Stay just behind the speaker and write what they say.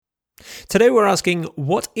Today we're asking,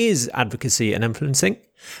 what is advocacy and influencing,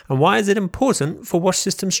 and why is it important for WASH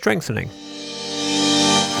system strengthening?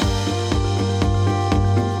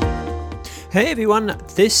 Hey everyone,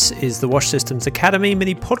 this is the WASH Systems Academy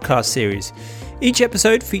mini podcast series. Each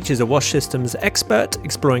episode features a WASH Systems expert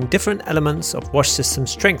exploring different elements of WASH system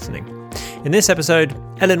strengthening. In this episode,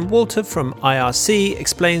 Ellen Walter from IRC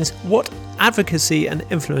explains what advocacy and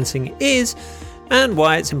influencing is and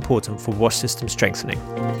why it's important for WASH system strengthening.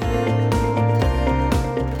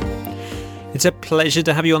 It's a pleasure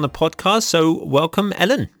to have you on the podcast, so welcome,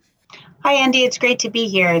 Ellen. Hi, Andy. It's great to be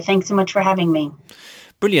here. Thanks so much for having me.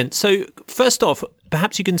 Brilliant. So first off,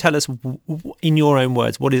 perhaps you can tell us in your own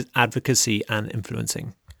words, what is advocacy and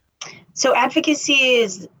influencing? So advocacy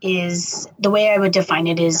is the way I would define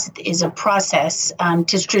it is a process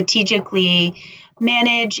to strategically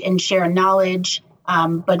manage and share knowledge,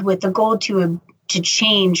 but with the goal to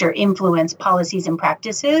change or influence policies and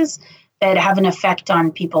practices that have an effect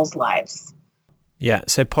on people's lives. Yeah.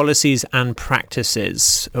 So policies and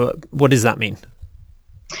practices. What does that mean?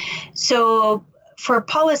 So for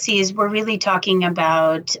policies, we're really talking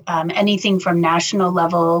about anything from national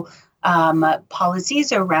level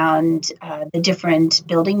policies around the different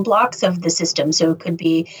building blocks of the system. So it could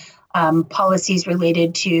be policies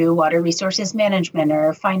related to water resources management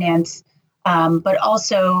or finance, but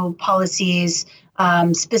also policies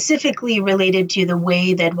specifically related to the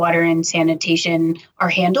way that water and sanitation are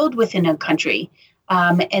handled within a country.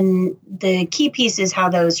 And the key piece is how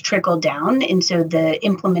those trickle down. And so the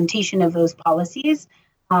implementation of those policies,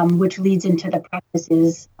 which leads into the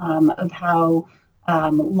practices of how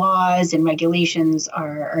laws and regulations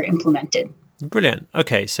are implemented. Brilliant.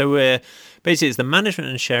 Okay, so basically it's the management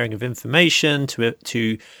and sharing of information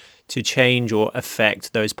to change or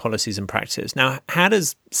affect those policies and practices. Now, how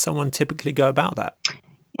does someone typically go about that?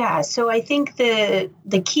 Yeah, so I think the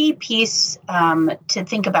key piece to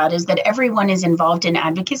think about is that everyone is involved in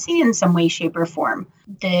advocacy in some way, shape, or form.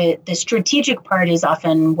 The strategic part is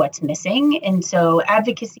often what's missing. And so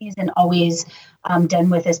advocacy isn't always done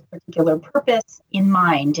with this particular purpose in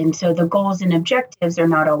mind. And so the goals and objectives are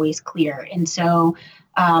not always clear. And so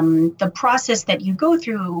the process that you go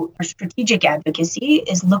through for strategic advocacy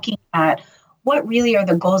is looking at what really are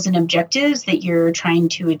the goals and objectives that you're trying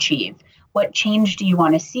to achieve. What change do you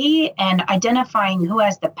want to see? And identifying who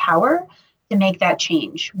has the power to make that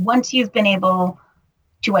change. Once you've been able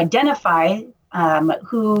to identify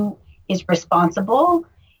who is responsible,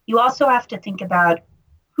 you also have to think about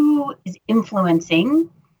who is influencing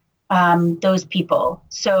those people.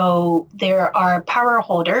 So there are power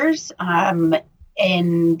holders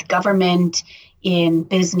in government, in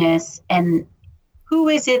business, and who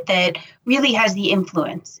is it that really has the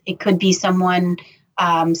influence? It could be someone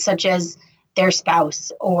such as their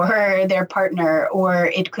spouse or their partner, or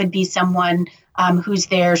it could be someone who's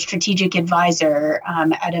their strategic advisor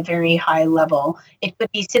at a very high level. It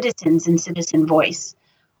could be citizens and citizen voice.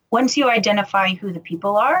 Once you identify who the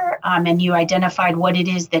people are and you identified what it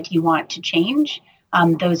is that you want to change,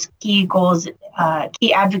 those key goals,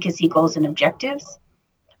 key advocacy goals and objectives,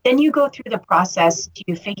 then you go through the process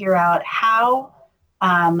to figure out how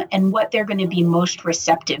and what they're going to be most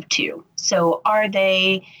receptive to. So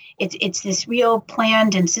it's this real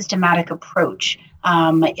planned and systematic approach.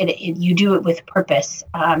 You do it with purpose,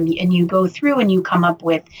 and you go through and you come up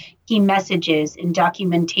with key messages and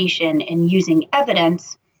documentation and using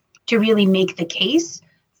evidence to really make the case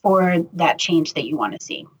for that change that you want to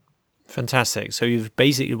see. Fantastic. So you've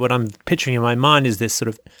basically, what I'm picturing in my mind is this sort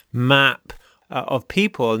of map of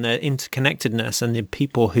people and their interconnectedness and the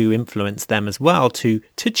people who influence them as well to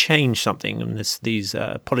change something in these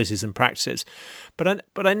policies and practices. But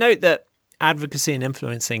I note that advocacy and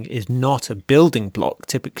influencing is not a building block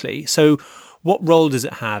typically. So what role does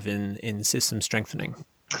it have in system strengthening?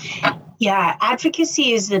 Yeah,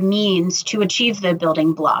 advocacy is the means to achieve the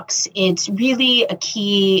building blocks. It's really a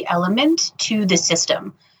key element to the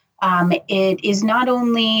system. It is not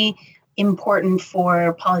only important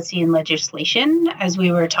for policy and legislation, as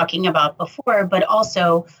we were talking about before, but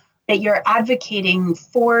also that you're advocating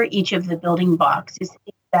for each of the building blocks. Is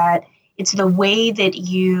that it's the way that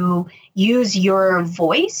you use your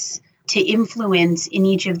voice to influence in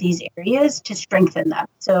each of these areas to strengthen them.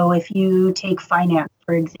 So if you take finance,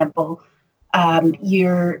 for example,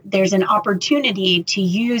 there's an opportunity to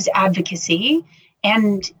use advocacy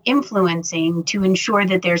and influencing to ensure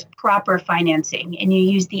that there's proper financing. And you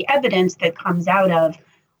use the evidence that comes out of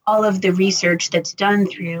all of the research that's done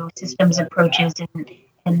through systems approaches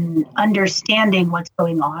and understanding what's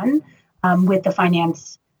going on with the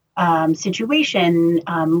finance situation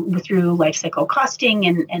through life cycle costing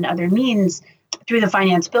and other means through the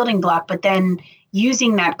finance building block, but then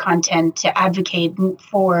using that content to advocate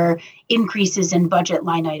for increases in budget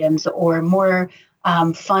line items or more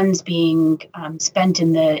funds being spent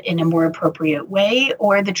in a more appropriate way,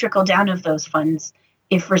 or the trickle down of those funds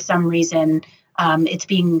if for some reason it's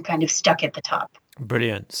being kind of stuck at the top.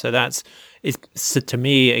 Brilliant. So to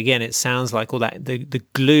me, again, it sounds like all that, the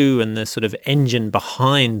glue and the sort of engine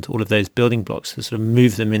behind all of those building blocks to sort of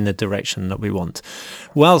move them in the direction that we want.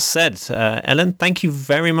 Well said, Ellen. Thank you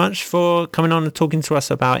very much for coming on and talking to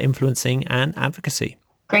us about influencing and advocacy.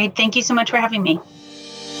 Great. Thank you so much for having me.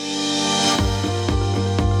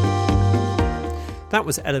 That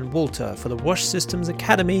was Ellen Walter for the Wash Systems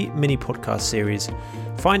Academy mini podcast series.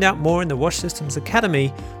 Find out more in the Wash Systems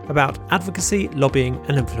Academy about advocacy, lobbying,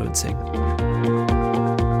 and influencing.